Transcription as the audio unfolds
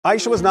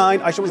Aisha was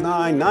 9, Aisha was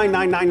 9, 9,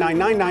 9, 9, 9,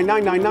 9, 9,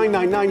 9, 9, 9, 9,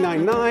 9, 9,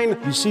 9, 9.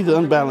 You see the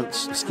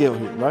unbalanced scale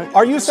here, right?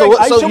 Are you saying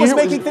Aisha was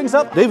making things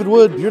up? David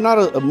Wood, you're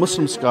not a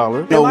Muslim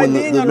scholar. Am I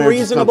being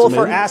unreasonable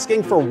for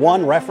asking for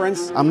one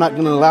reference? I'm not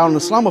going to allow an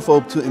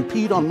Islamophobe to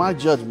impede on my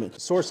judgment.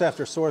 Source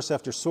after source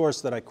after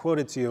source that I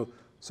quoted to you.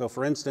 So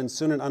for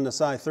instance, Sunan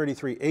an-Nasai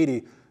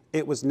 3380,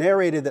 it was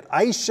narrated that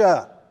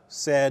Aisha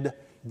said,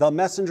 "The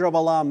Messenger of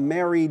Allah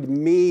married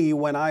me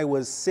when I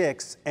was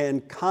 6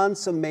 and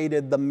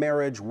consummated the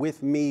marriage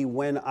with me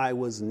when I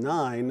was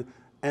 9,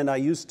 and I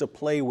used to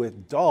play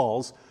with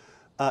dolls."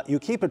 You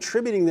keep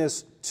attributing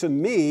this to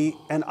me,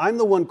 and I'm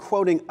the one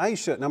quoting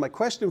Aisha. Now my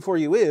question for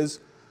you is,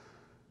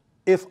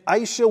 if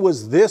Aisha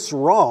was this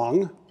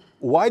wrong,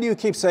 why do you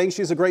keep saying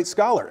she's a great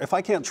scholar? If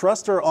I can't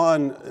trust her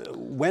on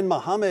when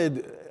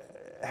Muhammad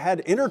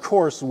had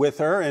intercourse with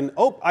her, and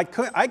I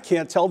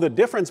can't tell the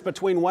difference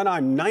between when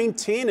I'm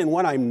 19 and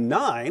when I'm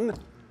 9,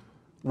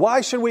 why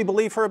should we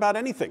believe her about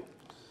anything?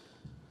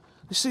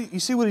 You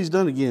see what he's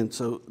done again.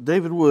 So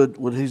David Wood,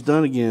 what he's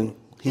done again,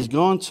 he's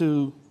gone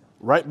to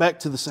right back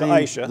to the same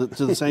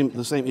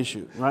the same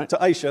issue, right? To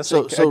Aisha.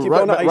 So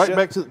right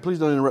back to, please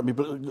don't interrupt me,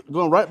 but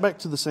going right back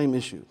to the same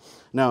issue.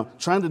 Now,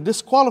 trying to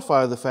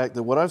disqualify the fact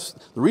that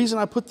the reason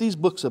I put these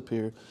books up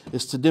here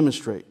is to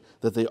demonstrate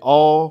that they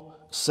all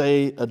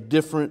say a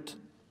different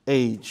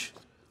age.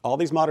 All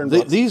these modern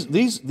books.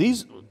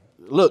 These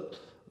look,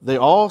 they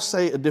all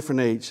say a different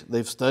age.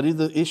 They've studied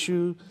the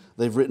issue.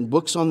 They've written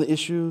books on the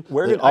issue.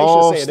 Where did they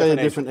all Aisha say a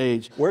different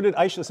age? Where did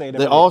Aisha say a different age?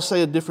 They all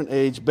say a different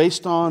age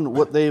based on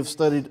what they have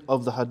studied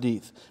of the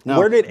hadith. Now,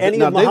 where did any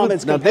of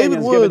Muhammad's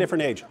companions give a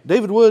different age?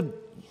 David Wood,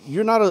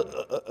 you're not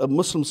a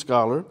Muslim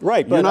scholar.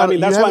 Right, but I mean,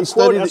 that's why I'm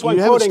quoting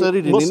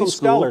Muslim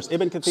scholars.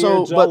 Ibn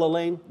Kathir,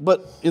 Jalalain.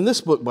 But in this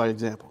book, by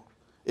example,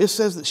 it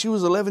says that she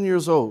was 11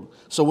 years old.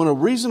 So when a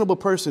reasonable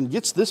person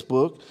gets this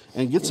book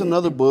and gets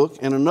another book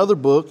and another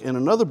book and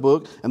another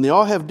book, and they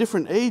all have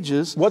different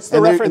ages. What's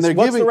the reference? They're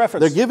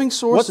giving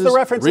sources. What's the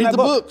reference Read in that the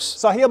book? books.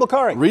 Sahih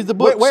al-Bukhari. Read the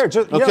books. Where?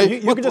 Just, okay.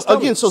 You can just tell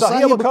again, me. So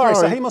Sahih al-Bukhari,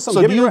 Sahih Muslim.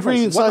 So give do me you a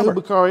agree in reference. Sahih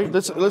al-Bukhari?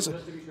 Let's.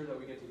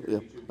 Yeah.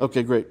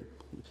 Okay, great.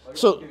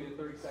 So.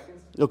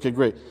 Okay,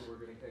 great.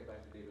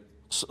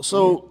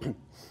 So.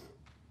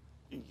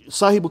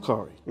 Sahih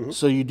Bukhari.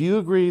 So do you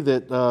agree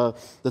that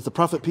that the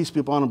Prophet, peace be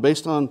upon him,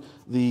 based on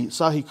the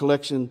Sahih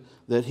collection,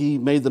 that he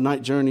made the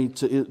night journey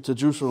to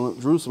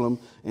Jerusalem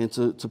and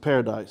to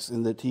paradise,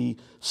 and that he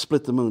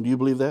split the moon? Do you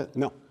believe that?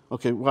 No.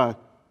 Okay, why?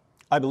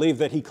 I believe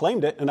that he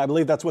claimed it, and I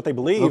believe that's what they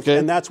believed,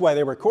 and that's why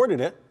they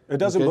recorded it. It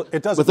doesn't. Okay.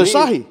 It doesn't. But they're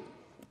Sahih.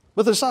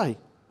 But they're Sahih.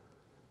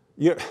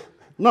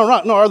 No,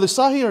 are they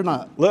Sahih or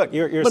not? Look,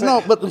 you're saying,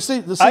 no, but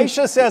see,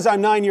 Aisha says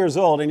I'm 9 years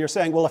old, and you're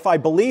saying, well, if I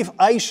believe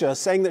Aisha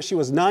saying that she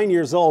was 9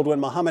 years old when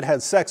Muhammad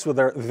had sex with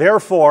her,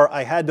 therefore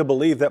I had to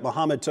believe that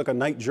Muhammad took a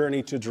night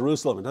journey to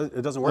Jerusalem.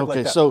 It doesn't work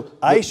like that. So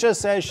Aisha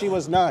says she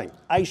was 9.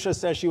 Aisha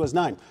says she was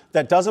 9.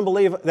 That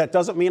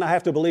doesn't mean I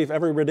have to believe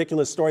every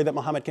ridiculous story that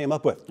Muhammad came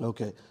up with.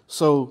 Okay.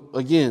 So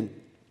again,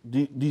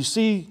 do you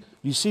see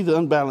the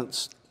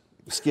unbalanced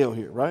scale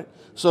here, right?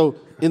 So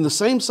in the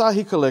same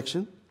Sahih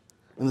collection.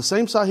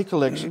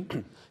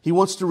 He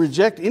wants to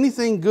reject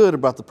anything good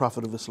about the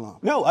Prophet of Islam.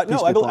 I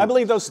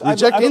believe those. I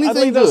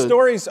believe those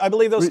stories. I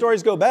believe those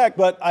stories go back,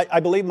 but I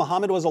believe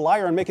Muhammad was a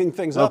liar and making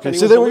things up. Okay,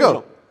 so there we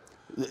go.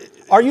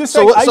 Are you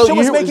saying Aisha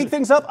was making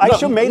things up?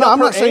 Aisha made up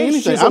her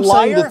age. She's a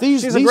liar.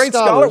 She's a great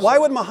scholar. Why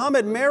would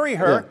Muhammad marry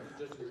her?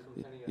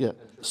 Yeah.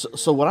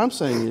 So what I'm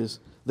saying is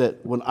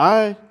that when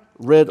I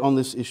read on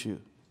this issue,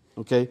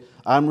 okay,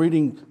 I'm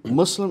reading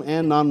Muslim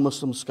and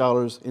non-Muslim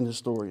scholars and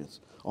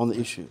historians on the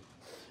issue.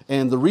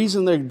 And the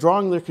reason they're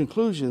drawing their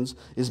conclusions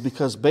is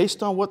because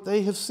based on what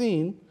they have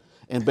seen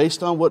and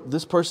based on what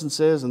this person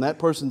says and that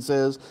person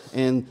says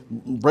and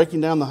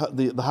breaking down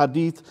the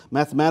hadith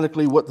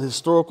mathematically, what the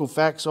historical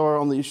facts are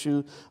on the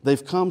issue,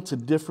 they've come to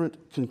different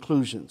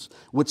conclusions,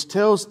 which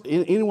tells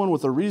anyone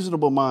with a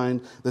reasonable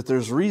mind that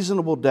there's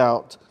reasonable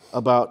doubt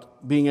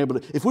about being able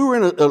to. If we were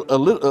in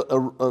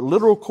a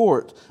literal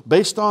court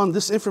based on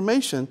this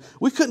information,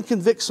 we couldn't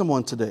convict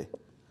someone today.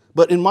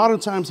 But in modern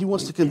times, he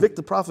wants to convict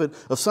the Prophet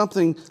of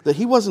something that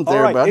he wasn't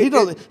there about. He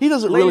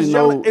doesn't really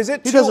know. He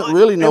doesn't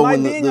really know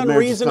when the marriage is consummated. Am I being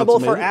unreasonable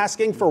for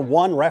asking for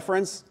one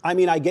reference? I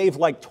mean, I gave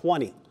like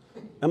 20.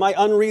 Am I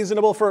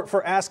unreasonable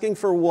for asking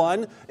for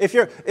one? If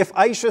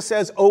Aisha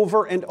says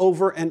over and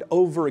over and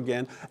over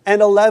again,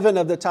 and 11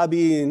 of the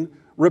Tabi'in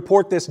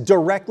report this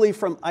directly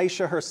from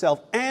Aisha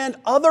herself, and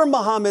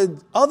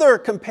other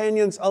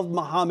companions of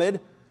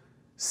Muhammad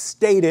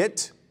state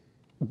it,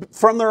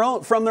 from their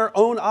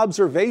own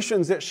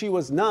observations that she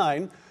was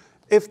 9,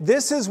 if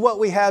this is what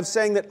we have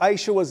saying that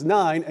Aisha was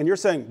 9, and you're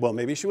saying, well,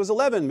 maybe she was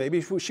 11,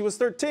 maybe she was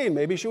 13,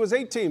 maybe she was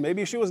 18,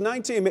 maybe she was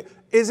 19,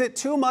 is it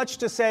too much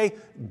to say,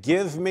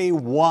 give me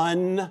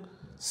one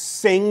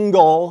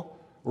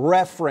single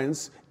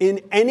reference in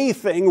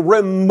anything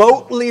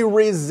remotely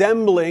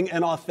resembling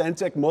an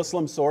authentic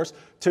Muslim source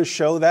to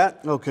show that.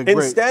 Okay, great.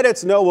 Instead,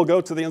 it's no, we'll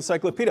go to the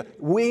encyclopedia.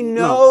 We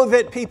know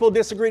that people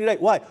disagree today.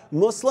 Why?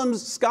 Muslim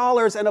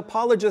scholars and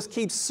apologists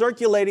keep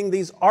circulating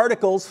these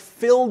articles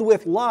filled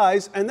with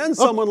lies, and then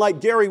someone like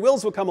Gary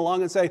Wills will come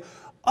along and say,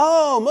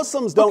 oh,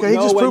 Muslims don't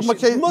know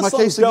when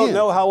Muslims don't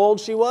know how old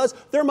she was.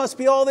 There must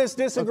be all this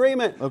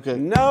disagreement. Okay.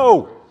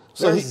 No,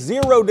 there's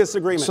zero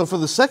disagreement. So for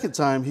the second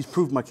time, he's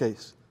proved my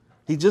case.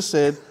 He just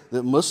said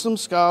that Muslim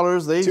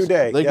scholars, they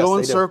go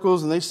in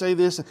circles and they say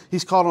this.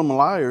 He's called them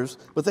liars,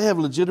 but they have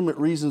legitimate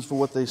reasons for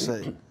what they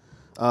say.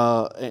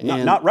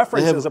 Not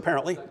references,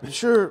 apparently.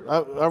 Sure,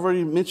 I've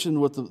already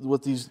mentioned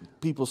what these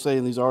people say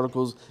in these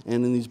articles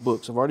and in these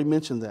books. I've already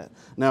mentioned that.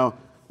 Now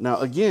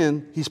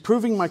again, he's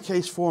proving my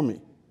case for me,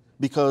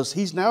 because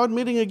he's now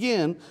admitting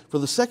again for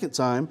the second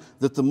time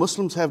that the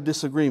Muslims have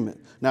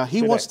disagreement. Now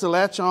he wants to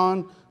latch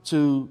on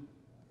to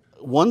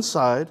one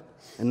side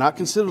and not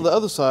consider the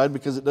other side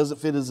because it doesn't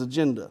fit his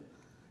agenda.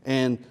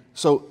 And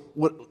so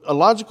what a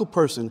logical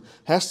person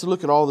has to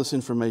look at all this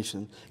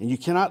information, and you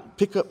cannot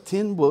pick up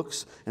 10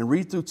 books and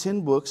read through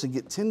 10 books and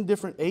get 10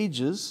 different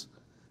ages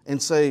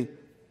and say,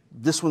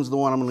 this one's the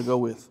one I'm going to go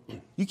with.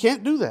 You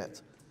can't do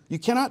that. You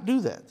cannot do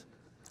that.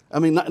 I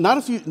mean, not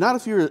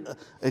if you're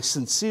a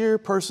sincere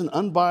person,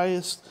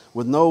 unbiased,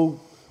 with no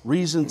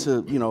reason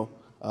to,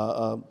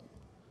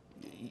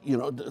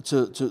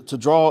 to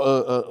draw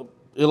a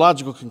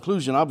illogical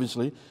conclusion.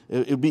 Obviously,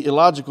 it would be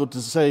illogical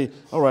to say,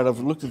 all right,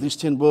 I've looked at these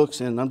 10 books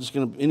and I'm just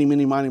going to, any,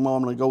 mini, miny, mo,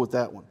 I'm going to go with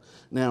that one.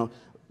 Now,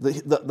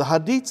 the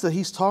hadiths that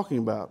he's talking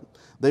about,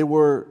 they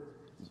were,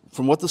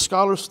 from what the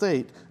scholars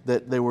state,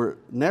 that they were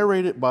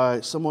narrated by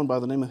someone by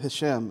the name of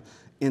Hisham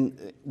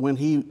when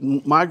he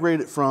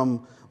migrated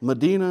from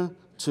Medina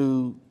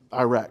to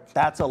Iraq.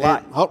 That's a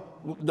lie.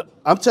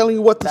 I'm telling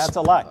you what this... That's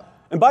a lie.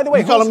 And by the way,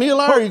 you calling me a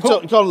liar, or you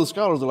calling the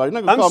scholars a liar?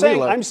 You're not going to call me a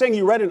liar. I'm saying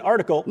you read an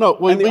article. No,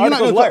 well, and the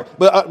article's a liar.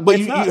 But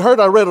you heard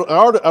I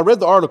read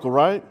the article,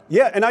 right?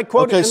 Yeah, and I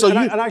quoted,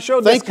 and I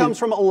showed this comes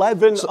from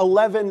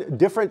 11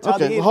 different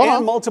tabi'in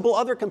and multiple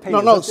other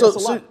companions.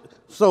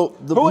 So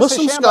the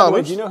Muslim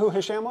scholars... Do you know who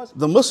Hisham was?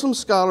 The Muslim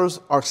scholars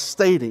are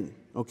stating,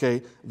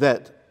 okay,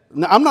 that...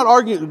 Now, I'm not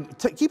arguing...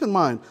 Keep in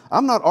mind,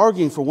 I'm not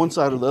arguing for one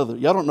side or the other.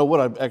 Y'all don't know what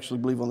I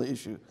actually believe on the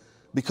issue.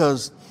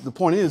 Because the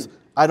point is,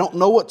 I don't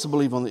know what to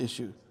believe on the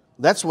issue.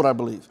 That's what I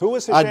believe. Who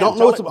was Hisham? I don't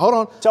know what to, hold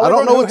on. I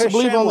don't know what to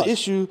believe on the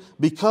issue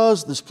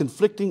because there's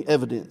conflicting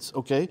evidence,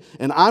 okay?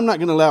 And I'm not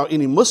going to allow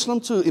any Muslim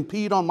to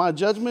impede on my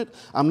judgment.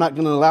 I'm not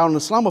going to allow an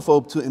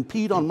Islamophobe to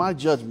impede on my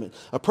judgment.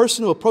 A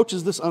person who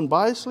approaches this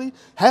unbiasedly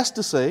has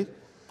to say,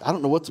 I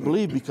don't know what to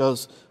believe,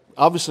 because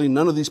obviously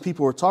none of these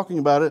people are talking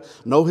about it.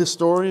 No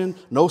historian,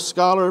 no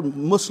scholar,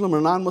 Muslim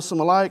or non-Muslim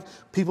alike,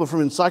 people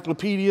from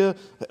Encyclopedia,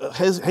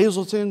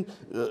 Hazelton,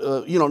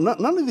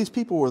 none of these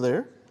people were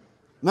there.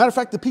 Matter of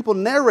fact, the people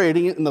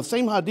narrating it in the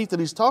same hadith that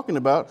he's talking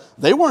about,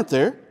 they weren't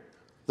there.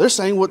 They're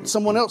saying what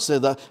someone else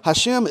said.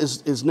 Hashem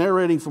is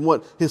narrating from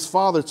what his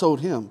father told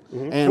him.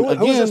 Mm-hmm. And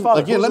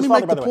again, let me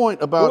make the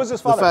point about the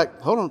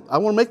fact. Hold on, I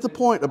want to make the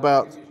point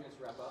about.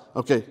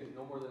 Okay.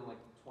 No more than like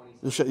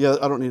 20. Yeah,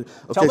 I don't need.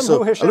 Tell Okay, them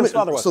who Hishem's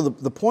father was. So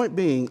the point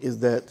being is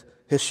that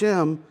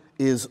Hishem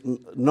is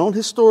known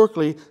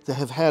historically to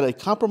have had a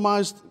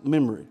compromised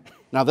memory.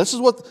 Now, this is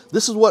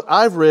what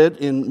I've read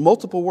in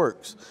multiple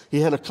works. He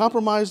had a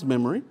compromised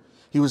memory.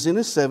 He was in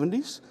his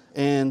 70s,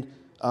 and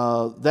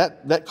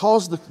that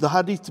caused the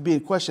hadith to be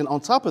in question.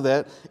 On top of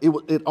that,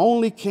 it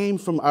only came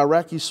from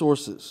Iraqi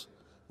sources.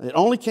 It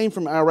only came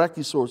from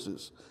Iraqi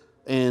sources,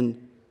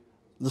 and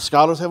the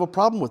scholars have a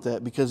problem with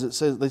that because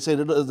they say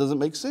that it doesn't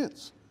make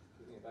sense.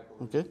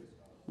 Okay,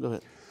 go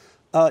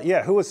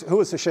ahead. Who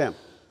was Hisham?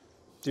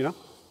 Do you know?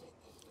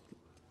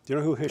 Do you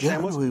know who Hisham was? Yeah,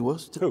 I know who he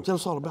was. Tell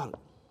us all about it.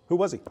 Who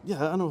was he?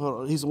 Yeah, I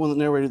know. He's the one that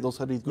narrated those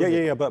hadiths.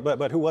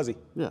 But who was he?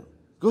 Yeah,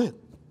 go ahead.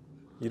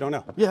 You don't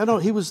know? Yeah, I know.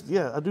 He was.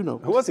 Yeah, I do know.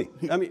 Who was he?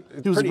 I mean,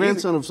 he was the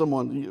grandson of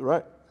someone,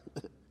 right?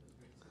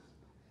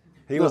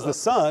 He was the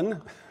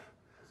son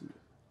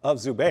of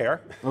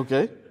Zubair.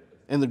 Okay,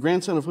 and the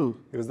grandson of who?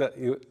 He was that.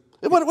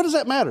 What does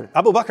that matter?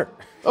 Abu Bakr.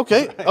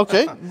 Okay,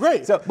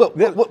 great. But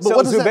what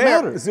does that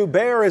matter?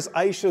 Zubair is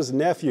Aisha's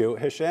nephew.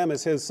 Hisham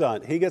is his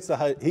son. He gets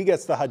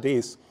the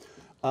hadith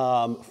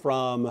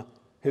from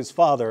his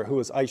father, who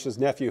was Aisha's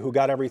nephew, who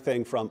got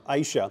everything from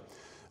Aisha.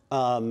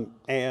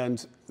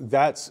 And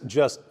that's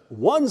just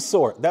one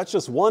source. That's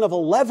just one of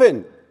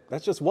 11.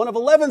 That's just one of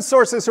 11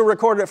 sources who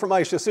recorded it from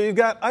Aisha. So you've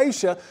got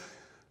Aisha.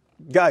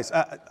 Guys,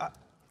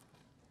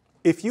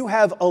 if you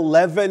have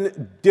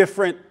 11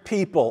 different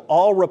people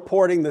all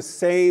reporting the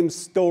same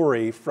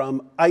story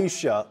from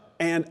Aisha,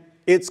 and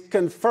it's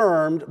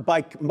confirmed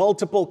by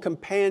multiple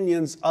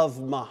companions of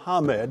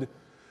Muhammad,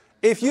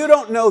 if you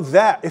don't know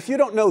that, if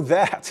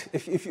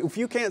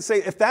you can't say,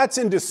 if that's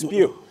in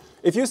dispute,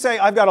 if you say,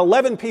 I've got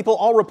 11 people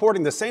all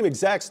reporting the same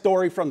exact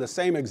story from the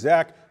same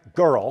exact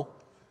girl,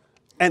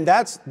 and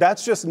that's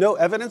just no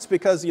evidence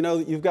because,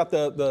 you've got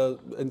the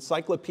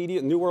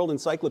encyclopedia, New World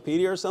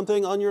Encyclopedia or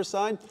something on your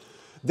side,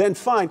 then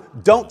fine.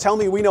 Don't tell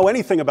me we know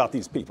anything about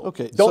these people.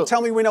 Okay, Don't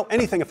tell me we know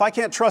anything. If I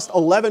can't trust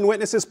 11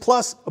 witnesses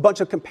plus a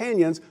bunch of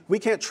companions, we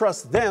can't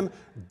trust them.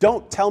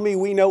 Don't tell me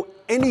we know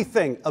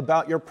anything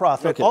about your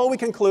prophet. Okay. All we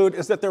conclude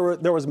is that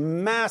there was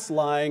mass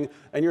lying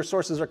and your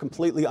sources are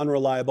completely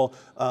unreliable.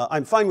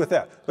 I'm fine with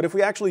that. But if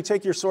we actually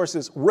take your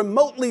sources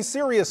remotely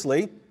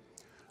seriously,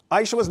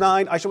 Aisha was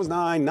 9, Aisha was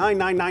 9, 9,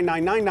 9, 9,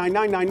 9, 9, 9,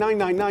 9, 9, 9,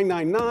 9, 9,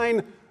 9,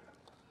 9.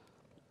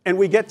 And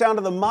we get down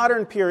to the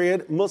modern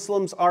period,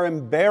 Muslims are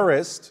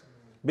embarrassed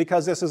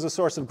because this is a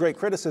source of great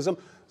criticism.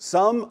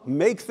 Some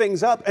make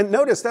things up. And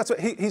notice, that's what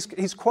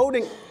he's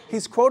quoting.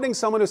 He's quoting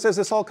someone who says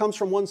this all comes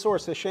from one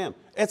source, Hisham.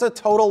 It's a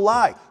total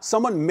lie.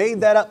 Someone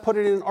made that up, put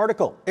it in an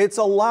article. It's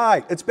a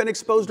lie. It's been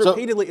exposed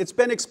repeatedly. It's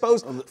been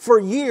exposed for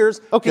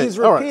years. Okay, he's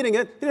repeating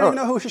it. He didn't even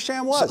know who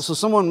Hisham was. So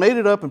someone made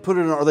it up and put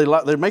it in, or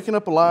they're making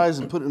up lies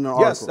and put it in an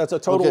article. Yes, that's a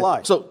total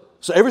lie. So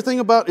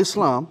everything about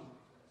Islam,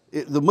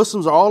 the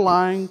Muslims are all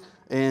lying.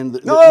 And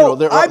they're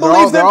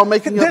all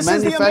making up this manufacturing. This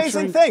is the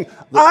amazing thing.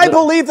 I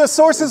believe the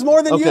sources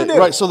more than you do.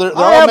 Right, so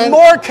I have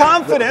more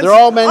confidence. They're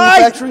all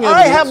manufacturing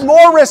I have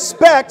more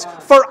respect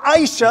for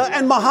Aisha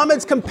and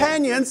Muhammad's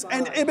companions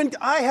and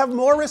I have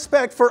more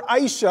respect for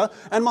Aisha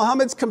and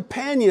Muhammad's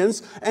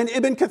companions and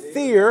Ibn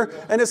Kathir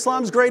and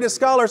Islam's greatest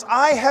scholars.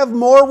 I have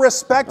more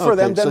respect for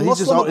them than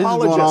Muslim apologists. He's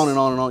just going on and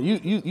on and on.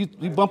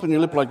 You bumping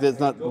your lip like that's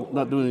not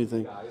doing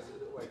anything. You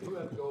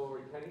have to go over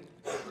Kenny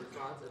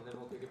response, and then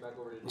we'll kick it back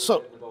over to David.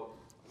 So.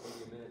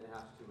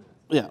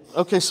 Yeah,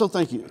 okay, so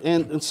thank you.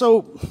 And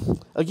so,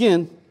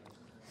 again,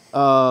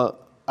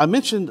 I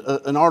mentioned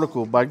an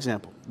article by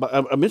example.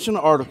 I mentioned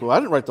an article.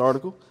 I didn't write the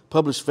article.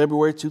 Published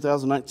February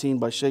 2019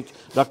 by Sheikh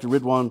Dr.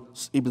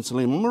 Ridwan Ibn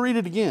Salim. I'm going to read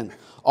it again.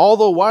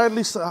 Although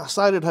widely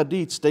cited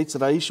hadith states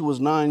that Aisha was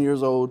 9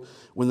 years old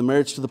when the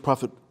marriage to the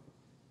Prophet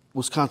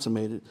was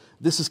consummated,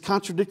 this is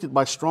contradicted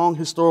by strong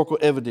historical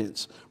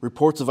evidence.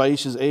 Reports of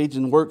Aisha's age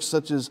in works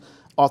such as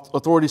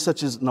authorities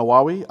such as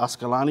Nawawi,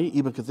 Asqalani,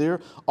 Ibn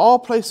Kathir, all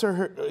place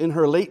her in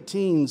her late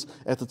teens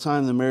at the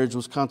time the marriage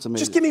was consummated.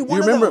 Just give me one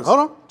of those. Hold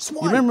on. Just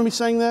one. You remember me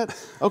saying that?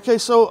 Okay,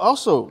 so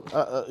also,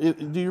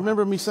 do you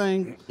remember me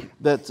saying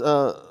that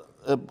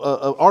an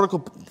article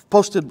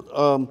posted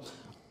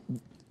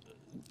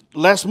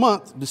last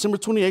month, December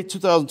 28,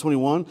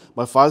 2021,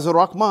 by Faisal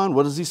Rahman,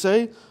 what does he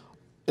say?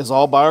 As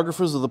all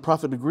biographers of the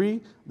Prophet agree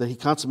that he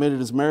consummated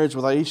his marriage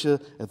with Aisha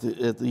at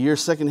the year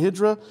 2nd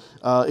Hijrah,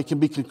 it can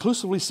be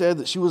conclusively said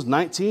that she was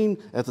 19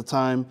 at the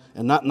time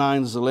and not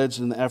 9 as alleged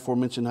in the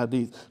aforementioned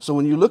hadith. So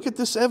when you look at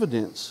this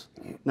evidence,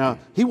 now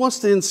he wants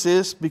to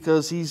insist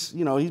because he's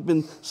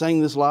been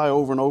saying this lie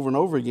over and over and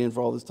over again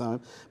for all this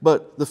time.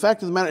 But the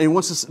fact of the matter, he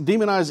wants to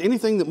demonize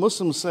anything that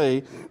Muslims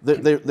say.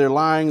 They're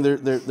lying.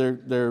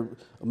 They're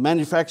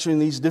manufacturing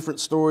these different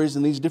stories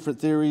and these different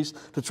theories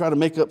to try to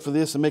make up for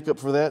this and make up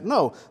for that.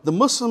 No, the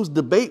Muslims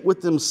debate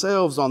with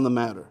themselves on the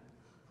matter.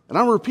 And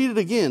I'm going to repeat it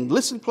again.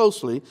 Listen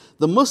closely.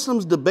 The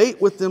Muslims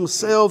debate with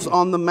themselves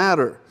on the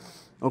matter.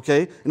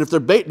 Okay? And if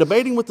they're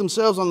debating with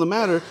themselves on the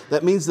matter,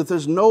 that means that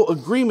there's no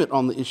agreement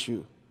on the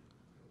issue.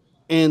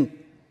 And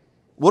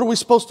what are we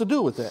supposed to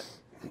do with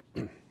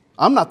that?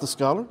 I'm not the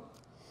scholar,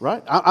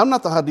 right? I'm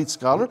not the hadith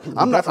scholar.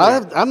 I'm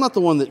not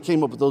the one that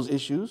came up with those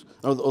issues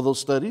or those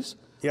studies.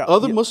 Yeah,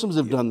 other Muslims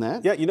have done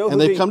that, and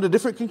they've come to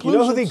different conclusions. You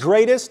know who the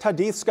greatest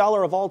hadith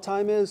scholar of all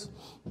time is?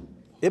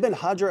 Ibn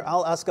Hajar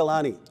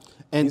al-Asqalani.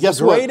 And He's guess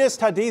the greatest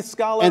hadith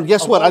scholar. And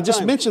guess what? I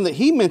just mentioned that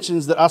he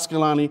mentions that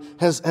Asqalani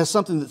has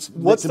something that competes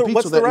with that.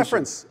 What's the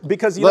reference?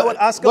 Because you know what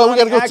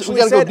Asqalani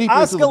actually said?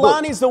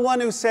 Asqalani's the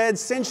one who said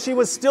since she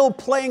was still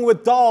playing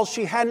with dolls,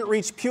 she hadn't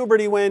reached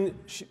puberty when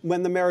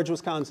the marriage was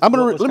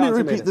consummated. Let me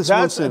repeat this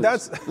one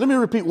sentence. Let me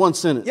repeat one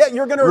sentence. Yeah,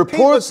 you're going to repeat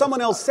what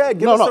someone else said.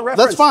 Give us the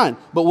reference. That's fine.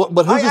 But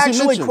who does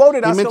he mention?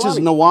 Quoted he mentions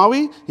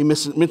Nawawi. He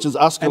mentions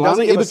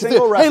Asqalani. Ibn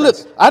Kathir. Hey, look,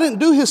 I didn't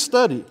do his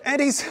study. I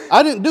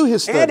didn't do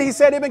his study. And he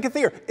said Ibn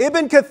Kathir.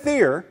 Ibn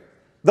Kathir,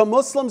 the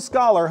Muslim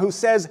scholar who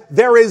says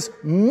there is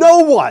no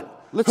one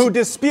who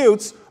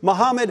disputes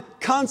Muhammad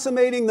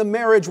consummating the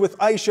marriage with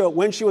Aisha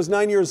when she was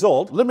 9 years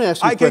old. Let me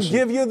ask you a question. I can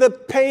give you the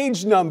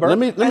page number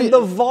and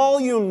the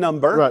volume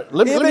number. Right.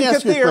 Let me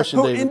ask you a question,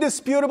 who David.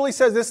 indisputably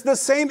says this, the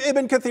same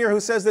Ibn Kathir who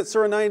says that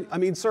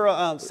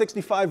Surah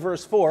 65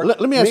 verse 4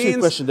 let me ask you a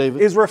question,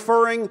 David. is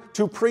referring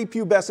to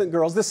prepubescent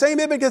girls. The same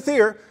Ibn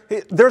Kathir,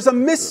 there's a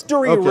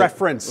mystery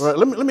reference. All right.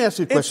 Let me ask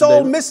you a question, It's all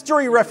David.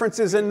 mystery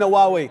references in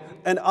Nawawi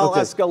and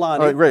al-Asqalani.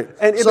 All right, great.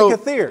 And Ibn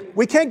Kathir.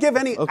 We can't give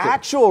any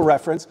actual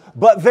reference,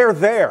 but they're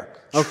there.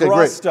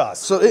 Trust us.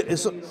 So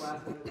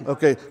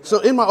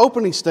in my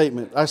opening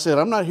statement, I said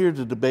I'm not here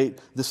to debate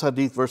this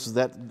hadith versus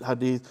that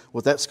hadith,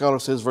 what that scholar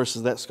says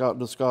versus the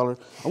scholar.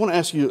 I want to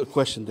ask you a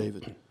question,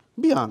 David.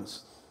 Be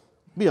honest.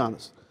 Be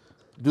honest.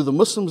 Do the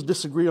Muslims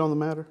disagree on the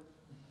matter?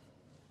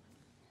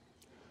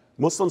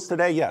 Muslims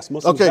today, yes.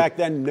 Muslims back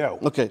then, no.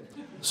 Okay.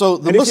 So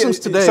the Muslims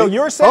today. So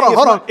you're saying,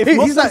 hold on.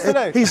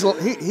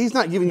 He's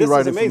not giving you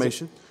right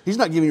information. He's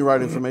not giving you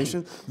right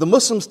information. The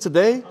Muslims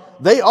today,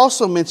 they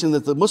also mentioned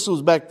that the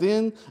Muslims back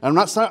then, and I'm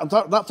not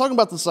talking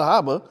about the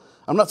Sahaba.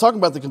 I'm not talking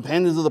about the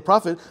companions of the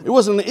prophet. It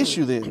wasn't an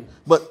issue then.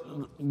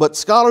 But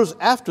scholars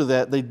after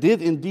that, they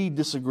did indeed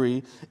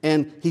disagree.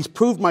 And he's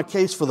proved my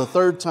case for the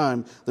third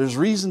time. There's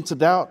reason to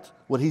doubt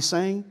what he's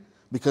saying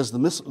because the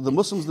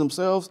Muslims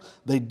themselves,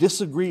 they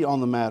disagree on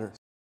the matter.